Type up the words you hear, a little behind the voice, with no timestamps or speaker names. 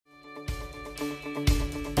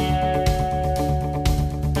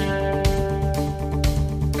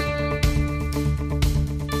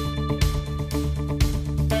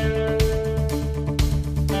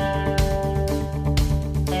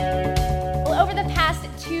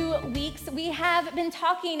2 weeks, we have been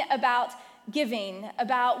talking about giving,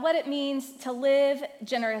 about what it means to live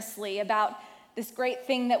generously, about this great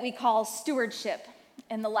thing that we call stewardship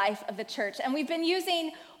in the life of the church. And we've been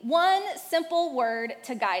using one simple word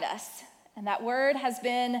to guide us, and that word has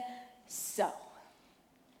been so.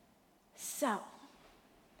 So.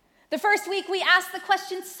 The first week we asked the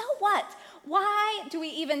question, so what? Why do we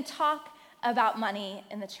even talk about money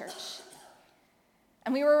in the church?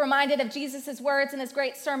 And we were reminded of Jesus' words in his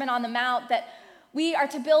great Sermon on the Mount that we are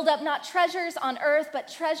to build up not treasures on earth, but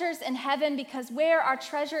treasures in heaven, because where our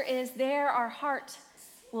treasure is, there our heart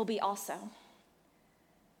will be also.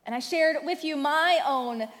 And I shared with you my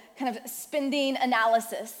own kind of spending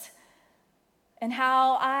analysis and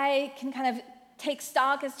how I can kind of take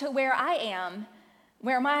stock as to where I am,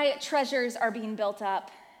 where my treasures are being built up,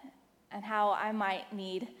 and how I might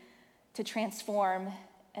need to transform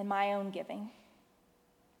in my own giving.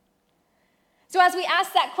 So as we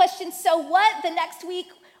asked that question, so what,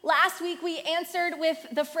 last week we answered with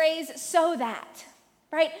the phrase, so that,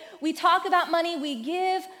 right? We talk about money, we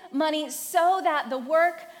give money so that the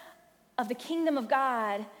work of the kingdom of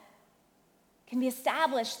God can be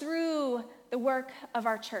established through the work of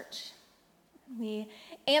our church. We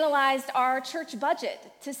analyzed our church budget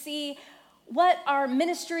to see what our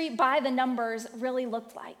ministry by the numbers really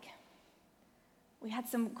looked like. We had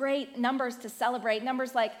some great numbers to celebrate,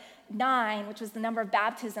 numbers like 9, which was the number of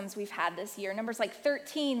baptisms we've had this year, numbers like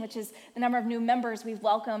 13, which is the number of new members we've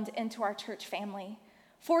welcomed into our church family,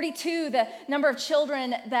 42, the number of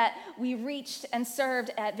children that we reached and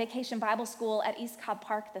served at Vacation Bible School at East Cobb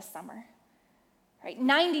Park this summer, right?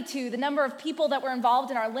 92, the number of people that were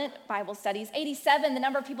involved in our Lent Bible studies, 87, the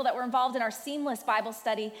number of people that were involved in our Seamless Bible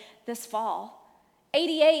study this fall,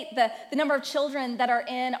 88, the number of children that are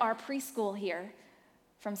in our preschool here,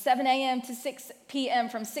 from 7 a.m. to 6 p.m.,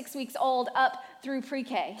 from 6 weeks old up through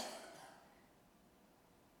pre-K.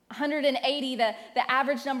 180, the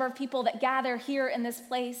average number of people that gather here in this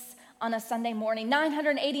place on a Sunday morning.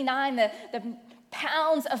 989, the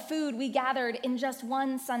pounds of food we gathered in just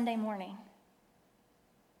one Sunday morning.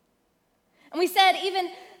 And we said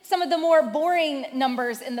even some of the more boring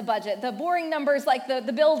numbers in the budget, the boring numbers like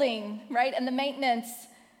the building, right, and the maintenance,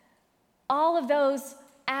 all of those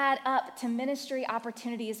add up to ministry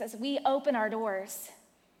opportunities as we open our doors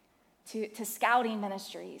to scouting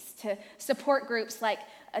ministries, to support groups like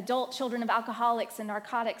Adult Children of Alcoholics and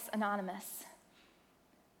Narcotics Anonymous.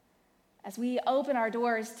 As we open our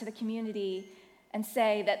doors to the community and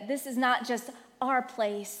say that this is not just our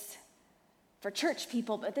place for church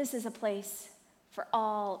people, but this is a place for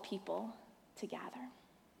all people to gather.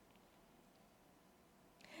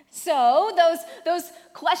 So those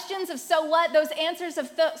questions of so what, those answers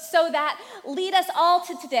of so that lead us all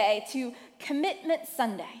to today, to Commitment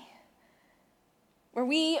Sunday, where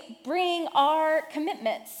we bring our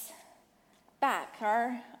commitments back,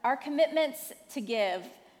 our commitments to give.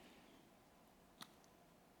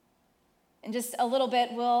 In just a little bit,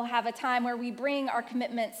 we'll have a time where we bring our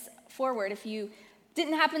commitments forward. If you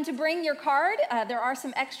didn't happen to bring your card, there are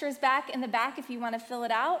some extras back in the back if you want to fill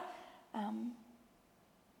it out.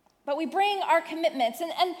 But we bring our commitments,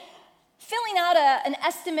 and filling out an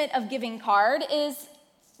estimate of giving card is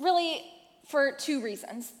really for 2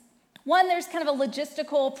 reasons. One, there's kind of a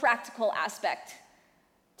logistical, practical aspect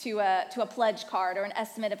to a pledge card or an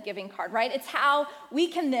estimate of giving card, right? It's how we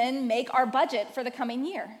can then make our budget for the coming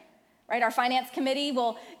year, right? Our finance committee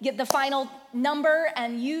will get the final number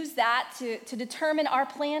and use that to determine our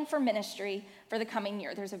plan for ministry for the coming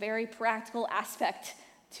year. There's a very practical aspect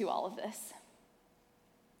to all of this.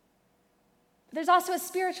 There's also a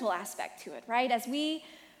spiritual aspect to it, right? As we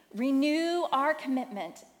renew our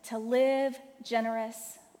commitment to live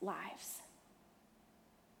generous lives.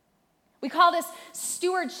 We call this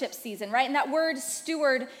stewardship season, right? And that word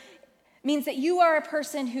steward means that you are a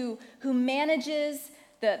person who manages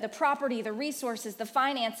the property, the resources, the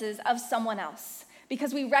finances of someone else,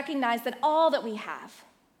 because we recognize that all that we have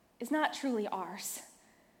is not truly ours,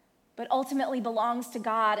 but ultimately belongs to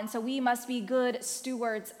God, and so we must be good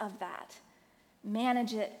stewards of that.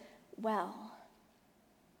 Manage it well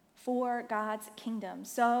for God's kingdom,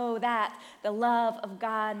 so that the love of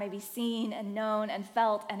God may be seen and known and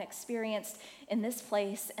felt and experienced in this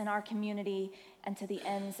place, in our community, and to the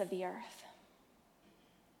ends of the earth.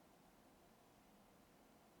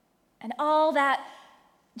 And all that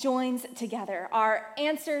joins together. Our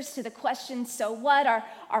answers to the question, so what,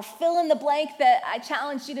 our fill in the blank that I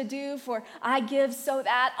challenged you to do for I give so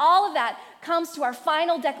that, all of that comes to our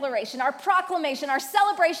final declaration, our proclamation, our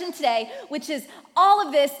celebration today, which is all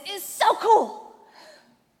of this is so cool.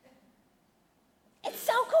 It's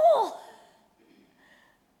so cool.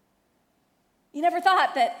 You never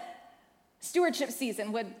thought that stewardship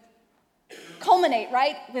season would culminate,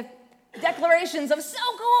 right, with declarations of so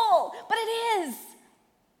cool, but it is.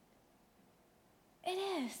 It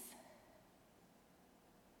is.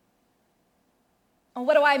 And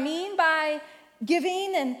what do I mean by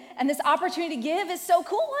giving and this opportunity to give is so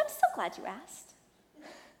cool? Well, I'm so glad you asked.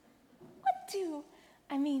 What do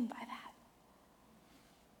I mean by that?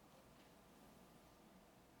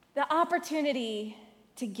 The opportunity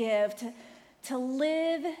to give, to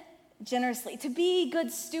live generously, to be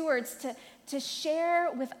good stewards, to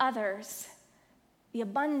share with others the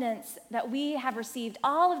abundance that we have received,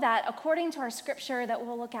 all of that, according to our scripture that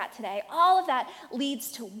we'll look at today, all of that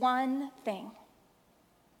leads to one thing.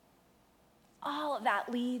 All of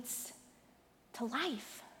that leads to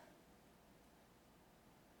life.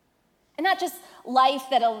 And not just life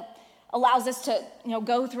that allows us to,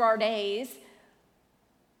 go through our days,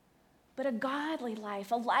 but a godly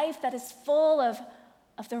life, a life that is full of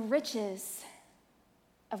the riches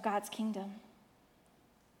of God's kingdom.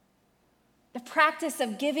 The practice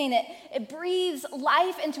of giving, it breathes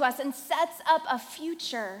life into us and sets up a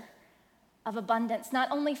future of abundance,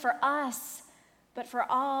 not only for us, but for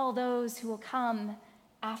all those who will come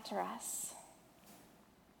after us.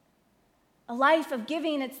 A life of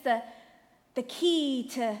giving, it's the key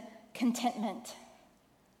to contentment,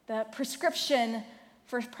 the prescription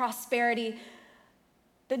for prosperity,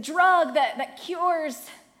 the drug that cures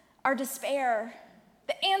our despair,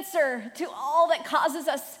 the answer to all that causes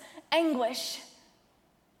us anguish.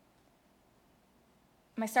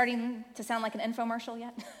 Am I starting to sound like an infomercial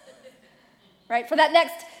yet? Right? For that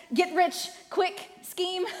next get-rich-quick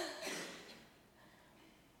scheme?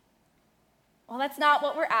 Well, that's not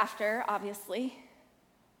what we're after, obviously.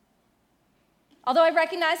 Although I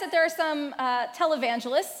recognize that there are some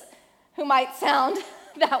televangelists who might sound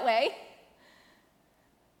that way.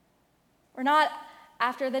 We're not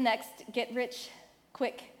after the next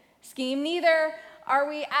get-rich-quick scheme. Neither are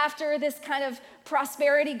we after this kind of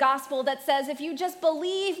prosperity gospel that says if you just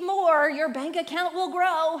believe more, your bank account will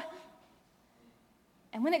grow.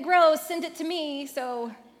 And when it grows, send it to me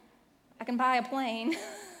so I can buy a plane.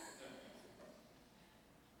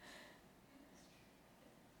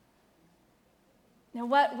 Now,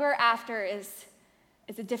 what we're after is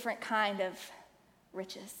a different kind of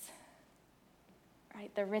riches,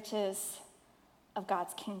 right? The riches of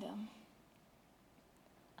God's kingdom.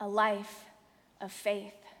 A life of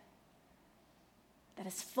faith that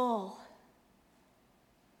is full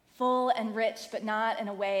and rich, but not in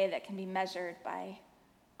a way that can be measured by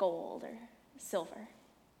gold or silver.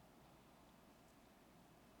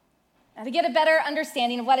 Now, to get a better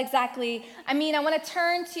understanding of what exactly I mean, I want to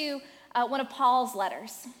turn to one of Paul's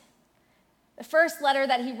letters. The first letter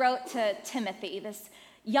that he wrote to Timothy, this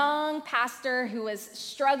young pastor who was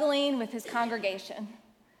struggling with his congregation.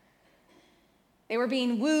 They were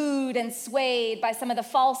being wooed and swayed by some of the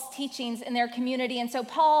false teachings in their community, and so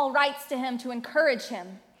Paul writes to him to encourage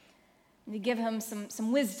him and to give him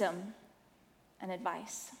some wisdom and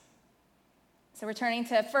advice. So we're turning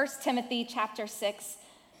to 1 Timothy chapter 6,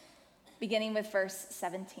 beginning with verse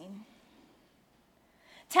 17.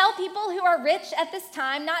 Tell people who are rich at this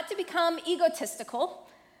time not to become egotistical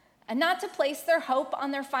and not to place their hope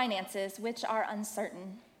on their finances, which are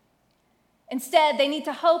uncertain. Instead, they need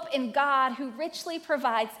to hope in God, who richly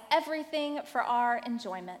provides everything for our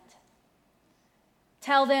enjoyment.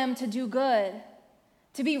 Tell them to do good,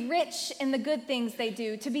 to be rich in the good things they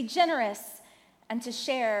do, to be generous, and to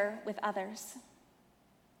share with others.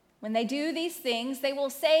 When they do these things, they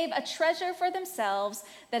will save a treasure for themselves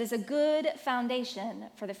that is a good foundation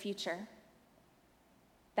for the future.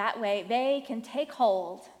 That way, they can take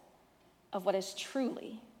hold of what is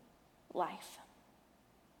truly life.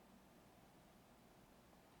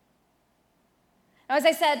 Now, as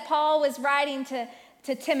I said, Paul was writing to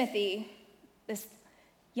Timothy, this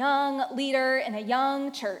young leader in a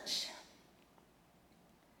young church,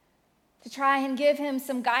 to try and give him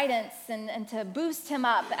some guidance and to boost him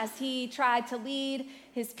up as he tried to lead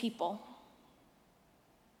his people.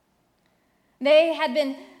 They had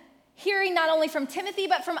been hearing not only from Timothy,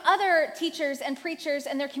 but from other teachers and preachers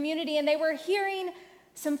in their community, and they were hearing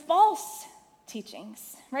some false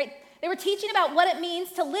teachings, right? They were teaching about what it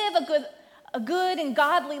means to live a good and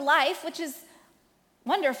godly life, which is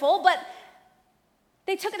wonderful, but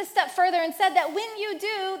they took it a step further and said that when you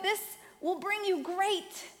do, this will bring you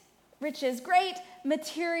great riches, great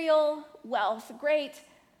material wealth, great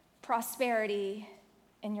prosperity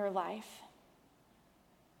in your life.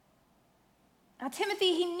 Now,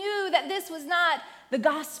 Timothy, he knew that this was not the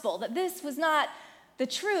gospel, that this was not the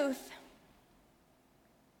truth.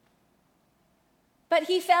 But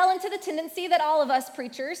he fell into the tendency that all of us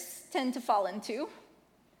preachers tend to fall into.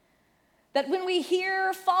 That when we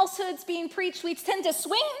hear falsehoods being preached, we tend to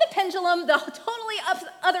swing the pendulum the totally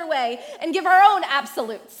other way and give our own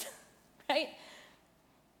absolutes, right?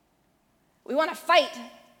 We want to fight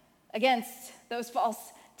against those false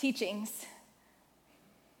teachings.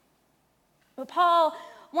 But Paul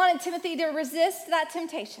wanted Timothy to resist that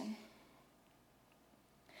temptation.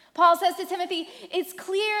 Paul says to Timothy, it's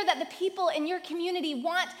clear that the people in your community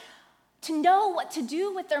want to know what to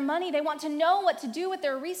do with their money. They want to know what to do with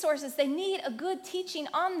their resources. They need a good teaching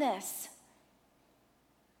on this.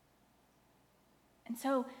 And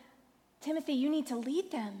so, Timothy, you need to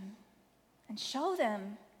lead them and show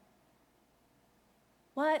them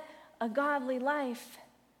what a godly life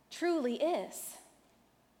truly is.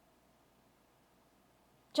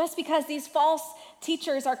 Just because these false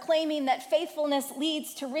teachers are claiming that faithfulness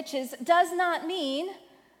leads to riches does not mean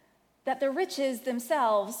that the riches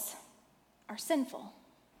themselves are sinful.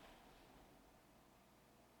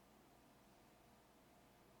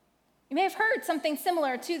 You may have heard something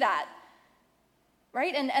similar to that,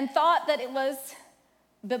 right? And thought that it was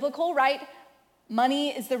biblical, right? Money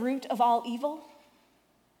is the root of all evil.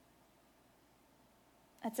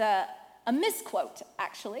 That's a misquote,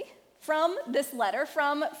 actually, from this letter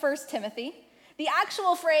from 1 Timothy. The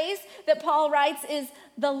actual phrase that Paul writes is,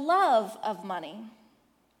 the love of money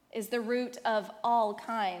is the root of all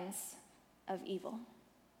kinds of evil.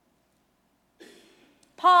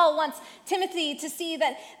 Paul wants Timothy to see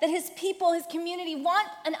that his people, his community, want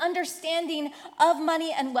an understanding of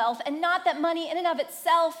money and wealth, and not that money in and of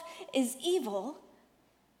itself is evil,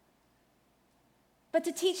 but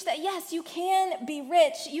to teach that, yes, you can be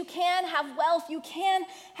rich, you can have wealth, you can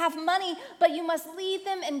have money, but you must lead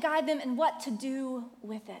them and guide them in what to do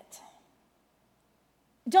with it.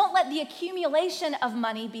 Don't let the accumulation of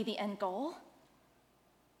money be the end goal,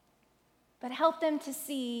 but help them to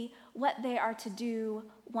see what they are to do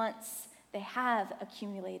once they have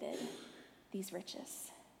accumulated these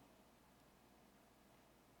riches.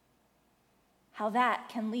 How that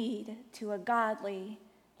can lead to a godly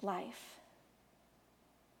life.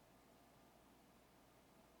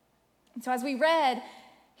 And so as we read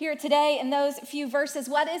here today in those few verses,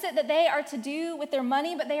 what is it that they are to do with their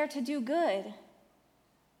money? But they are to do good,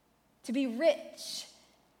 to be rich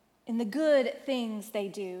in the good things they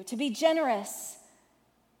do, to be generous,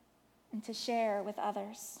 and to share with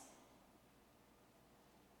others.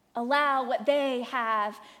 Allow what they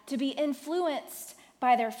have to be influenced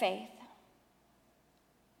by their faith,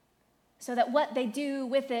 so that what they do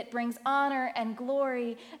with it brings honor and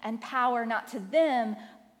glory and power not to them,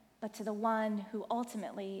 but to the one who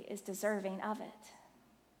ultimately is deserving of it,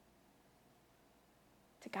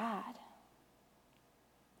 to God.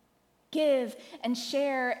 Give and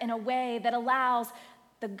share in a way that allows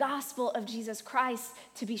the gospel of Jesus Christ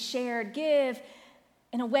to be shared. Give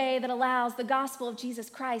in a way that allows the gospel of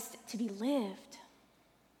Jesus Christ to be lived.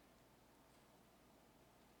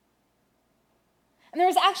 And there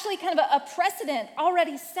is actually kind of a precedent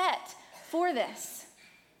already set for this.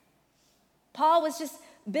 Paul was just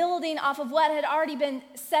building off of what had already been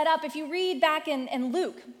set up. If you read back in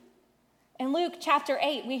Luke chapter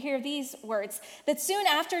 8, we hear these words, that soon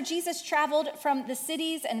after Jesus traveled from the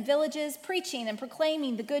cities and villages, preaching and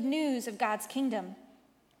proclaiming the good news of God's kingdom.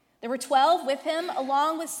 There were 12 with him,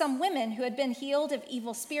 along with some women who had been healed of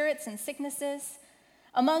evil spirits and sicknesses.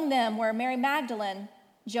 Among them were Mary Magdalene,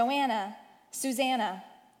 Joanna, Susanna,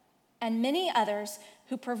 and many others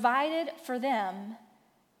who provided for them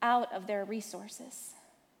out of their resources.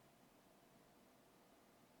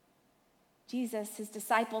 Jesus, his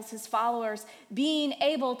disciples, his followers, being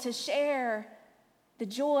able to share the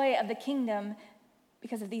joy of the kingdom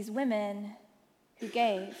because of these women who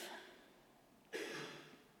gave.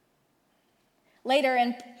 Later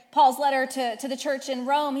in Paul's letter to the church in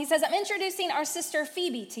Rome, he says, I'm introducing our sister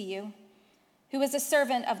Phoebe to you, who is a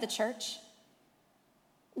servant of the church.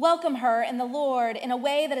 Welcome her in the Lord in a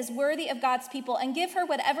way that is worthy of God's people, and give her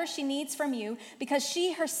whatever she needs from you, because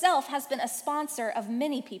she herself has been a sponsor of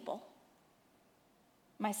many people,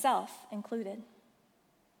 myself included.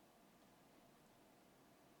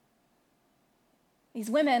 These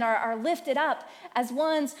women are lifted up as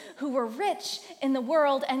ones who were rich in the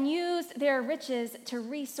world and used their riches to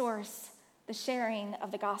resource the sharing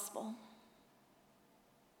of the gospel.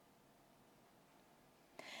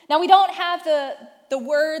 Now, we don't have the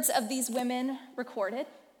words of these women recorded,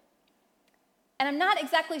 and I'm not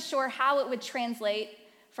exactly sure how it would translate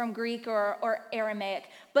from Greek or Aramaic.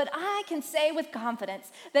 But I can say with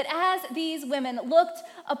confidence that as these women looked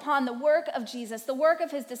upon the work of Jesus, the work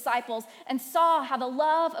of his disciples, and saw how the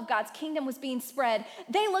love of God's kingdom was being spread,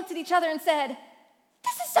 they looked at each other and said,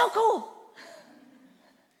 "This is so cool.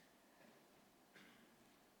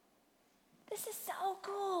 This is so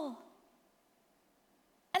cool."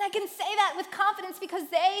 And I can say that with confidence because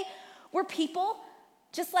they were people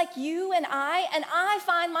just like you and I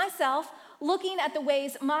find myself looking at the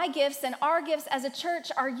ways my gifts and our gifts as a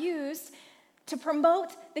church are used to promote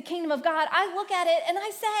the kingdom of God. I look at it and I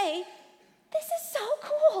say, this is so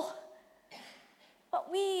cool,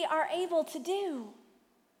 what we are able to do.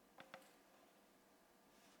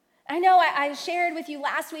 I know I shared with you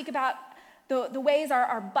last week about the ways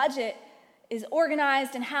our budget is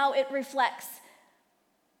organized and how it reflects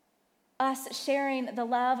us sharing the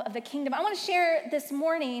love of the kingdom. I want to share this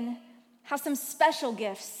morning how some special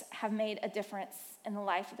gifts have made a difference in the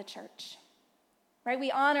life of the church. Right?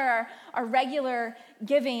 We honor our regular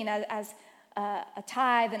giving as a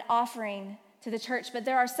tithe and offering to the church, but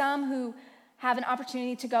there are some who have an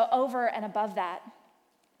opportunity to go over and above that,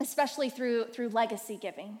 especially through legacy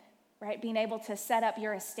giving, right? Being able to set up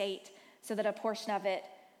your estate so that a portion of it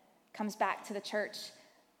comes back to the church.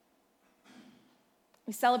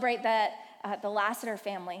 We celebrate that the Lassiter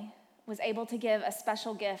family was able to give a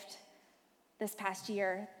special gift this past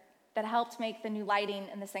year that helped make the new lighting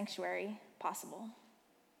in the sanctuary possible.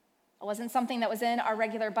 It wasn't something that was in our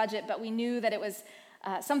regular budget, but we knew that it was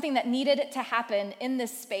something that needed to happen in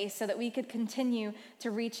this space so that we could continue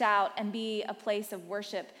to reach out and be a place of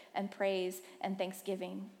worship and praise and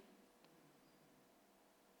thanksgiving.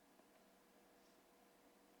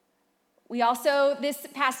 We also, this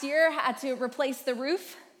past year, had to replace the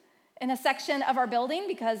roof in a section of our building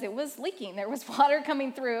because it was leaking. There was water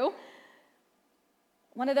coming through.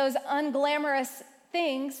 One of those unglamorous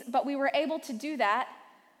things, but we were able to do that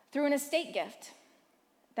through an estate gift.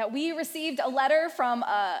 That we received a letter from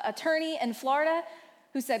an attorney in Florida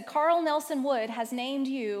who said, Carl Nelson Wood has named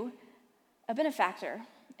you a benefactor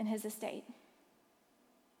in his estate.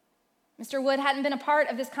 Mr. Wood hadn't been a part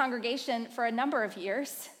of this congregation for a number of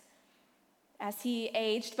years as he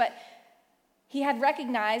aged, but he had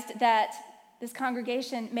recognized that this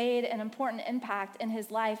congregation made an important impact in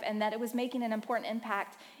his life and that it was making an important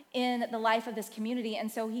impact in the life of this community,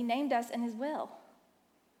 and so he named us in his will.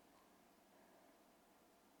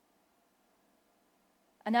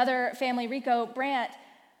 Another family, Rico Brandt,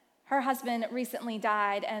 her husband recently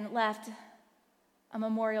died and left a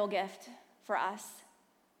memorial gift for us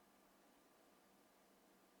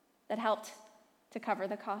that helped to cover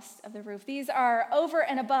the cost of the roof. These are over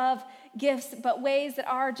and above gifts, but ways that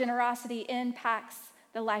our generosity impacts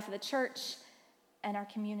the life of the church and our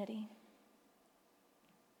community.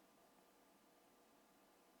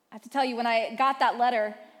 I have to tell you, when I got that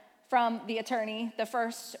letter from the attorney, the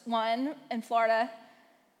first one in Florida,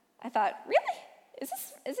 I thought, really? Is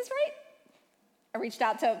this right? I reached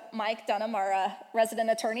out to Mike Dunham, our resident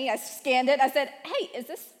attorney. I scanned it. I said, hey, is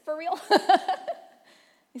this for real?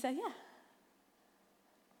 He said, yeah.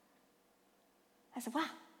 I said, wow,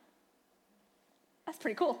 that's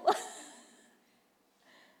pretty cool.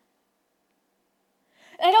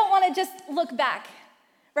 And I don't want to just look back,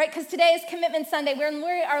 right? Because today is Commitment Sunday, when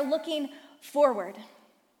we are looking forward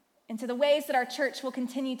into the ways that our church will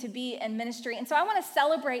continue to be in ministry. And so I want to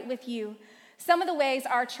celebrate with you some of the ways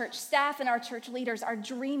our church staff and our church leaders are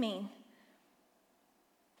dreaming.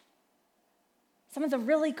 Some of the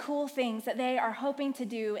really cool things that they are hoping to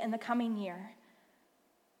do in the coming year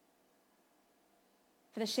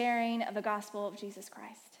for the sharing of the gospel of Jesus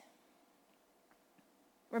Christ.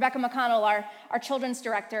 Rebecca McConnell, our children's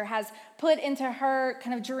director, has put into her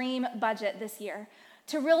kind of dream budget this year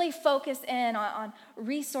to really focus in on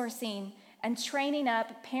resourcing and training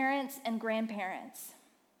up parents and grandparents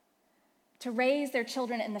to raise their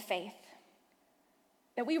children in the faith.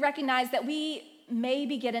 That we recognize that we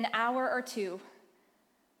maybe get an hour or two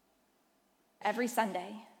every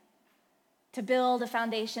Sunday to build a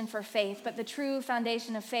foundation for faith, but the true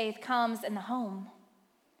foundation of faith comes in the home.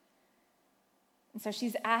 And so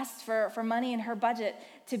she's asked for money in her budget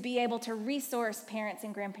to be able to resource parents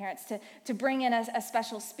and grandparents, to bring in a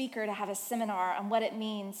special speaker to have a seminar on what it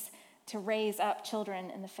means to raise up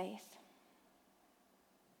children in the faith.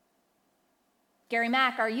 Gary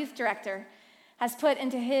Mack, our youth director, has put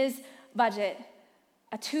into his budget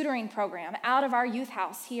a tutoring program out of our youth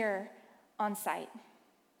house here on site,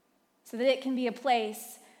 so that it can be a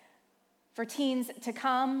place for teens to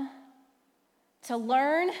come, to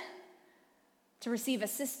learn, to receive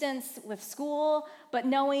assistance with school, but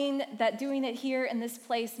knowing that doing it here in this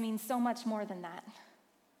place means so much more than that.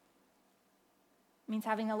 means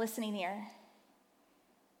having a listening ear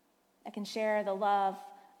that can share the love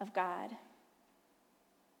of God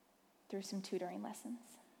through some tutoring lessons.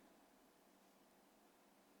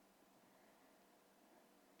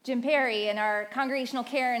 Jim Perry in our Congregational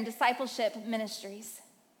Care and Discipleship Ministries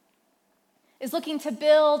is looking to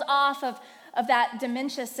build off of that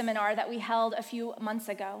dementia seminar that we held a few months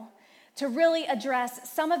ago to really address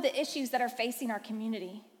some of the issues that are facing our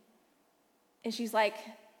community. Issues like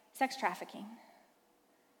sex trafficking,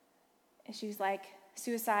 issues like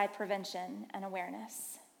suicide prevention and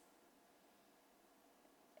awareness,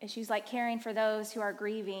 issues like caring for those who are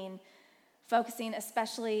grieving, focusing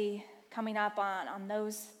especially coming up on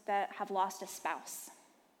those that have lost a spouse.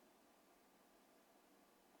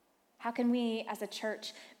 How can we as a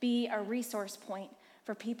church be a resource point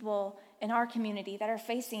for people in our community that are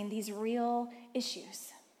facing these real issues?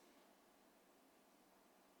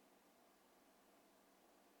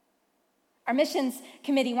 Our missions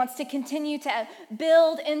committee wants to continue to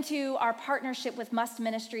build into our partnership with Must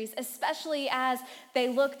Ministries, especially as they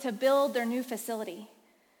look to build their new facility.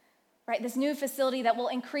 Right, this new facility that will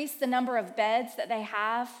increase the number of beds that they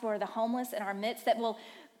have for the homeless in our midst, that will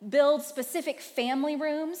build specific family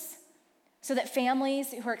rooms so that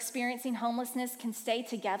families who are experiencing homelessness can stay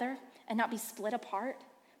together and not be split apart,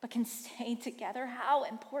 but can stay together. How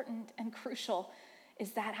important and crucial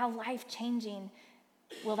is that? How life-changing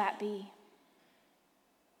will that be?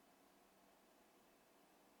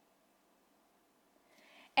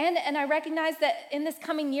 And I recognize that in this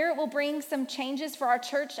coming year, it will bring some changes for our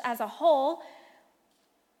church as a whole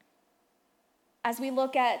as we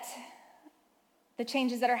look at the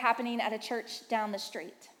changes that are happening at a church down the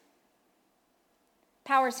street.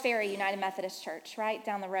 Powers Ferry United Methodist Church, right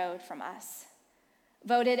down the road from us,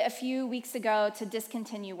 voted a few weeks ago to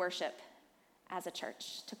discontinue worship as a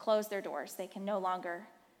church, to close their doors. They can no longer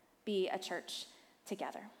be a church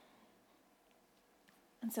together.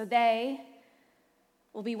 And so they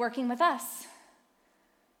will be working with us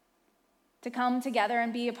to come together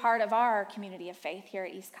and be a part of our community of faith here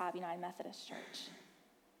at East Cobb United Methodist Church.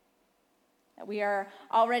 We are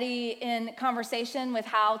already in conversation with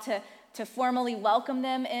how to formally welcome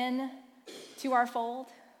them in to our fold.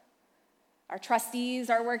 Our trustees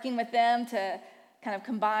are working with them to kind of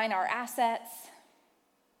combine our assets.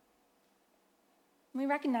 We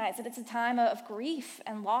recognize that it's a time of grief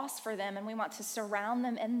and loss for them, and we want to surround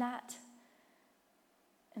them in that.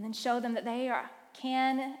 And then show them that they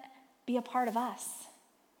can be a part of us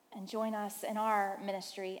and join us in our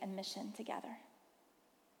ministry and mission together.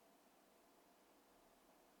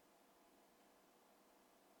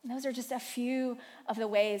 And those are just a few of the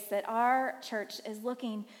ways that our church is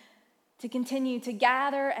looking to continue to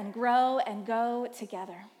gather and grow and go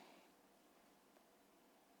together,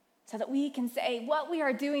 so that we can say what we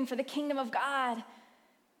are doing for the kingdom of God,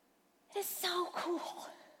 it is so cool.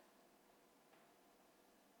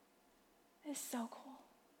 It's so cool.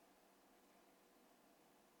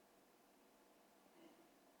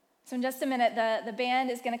 So in just a minute, the band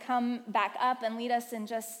is going to come back up and lead us in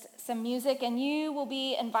just some music, and you will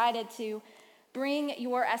be invited to bring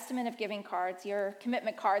your estimate of giving cards, your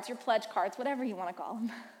commitment cards, your pledge cards, whatever you want to call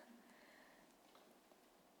them,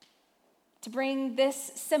 to bring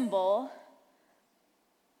this symbol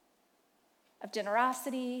of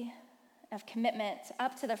generosity, of commitment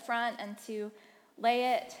up to the front and to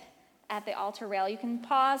lay it at the altar rail. You can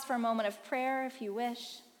pause for a moment of prayer if you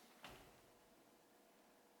wish.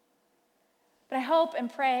 But I hope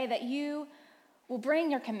and pray that you will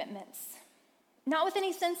bring your commitments, not with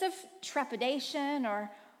any sense of trepidation or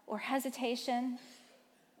hesitation,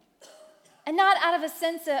 and not out of a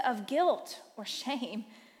sense of guilt or shame,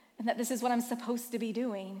 and that this is what I'm supposed to be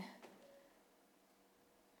doing,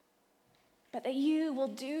 but that you will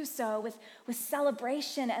do so with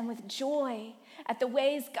celebration and with joy at the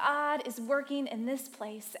ways God is working in this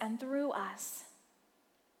place and through us.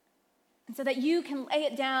 And so that you can lay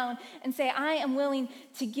it down and say, I am willing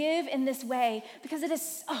to give in this way because it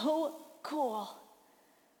is so cool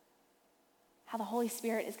how the Holy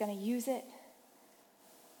Spirit is going to use it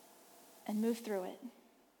and move through it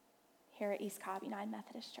here at East Cobb United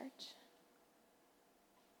Methodist Church.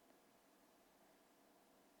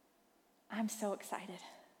 I'm so excited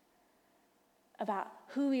about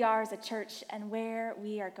who we are as a church and where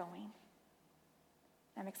we are going.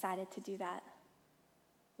 I'm excited to do that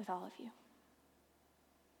with all of you.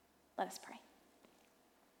 Let us pray.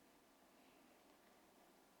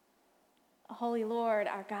 Holy Lord,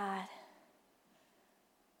 our God,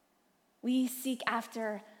 we seek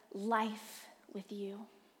after life with you,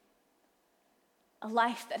 a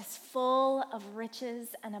life that is full of riches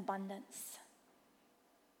and abundance.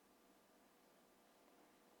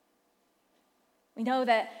 We know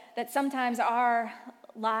that sometimes our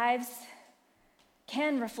lives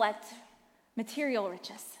can reflect material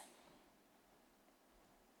riches.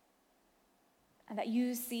 And that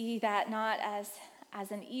you see that not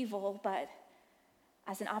as an evil, but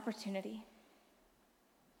as an opportunity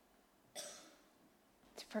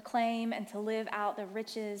to proclaim and to live out the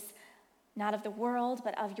riches, not of the world,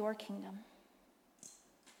 but of your kingdom.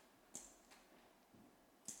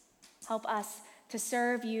 Help us to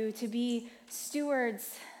serve you, to be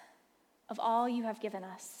stewards of all you have given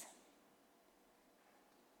us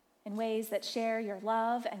in ways that share your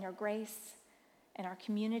love and your grace in our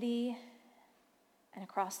community and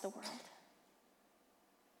across the world.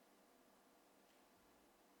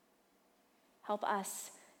 Help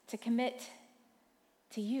us to commit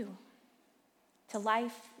to you, to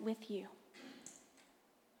life with you,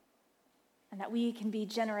 and that we can be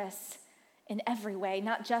generous in every way,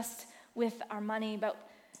 not just with our money, but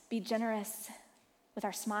be generous with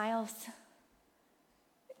our smiles,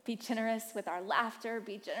 be generous with our laughter,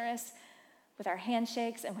 be generous with our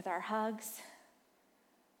handshakes and with our hugs.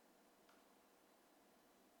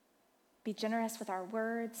 Be generous with our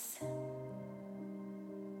words.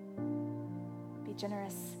 Be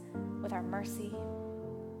generous with our mercy.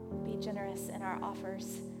 Be generous in our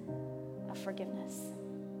offers of forgiveness.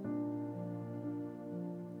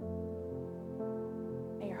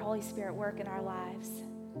 May your Holy Spirit work in our lives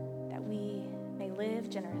that we may live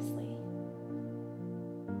generously,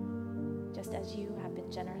 just as you have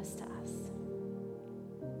been generous to us.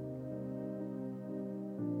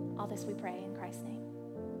 All this we pray in Christ's name.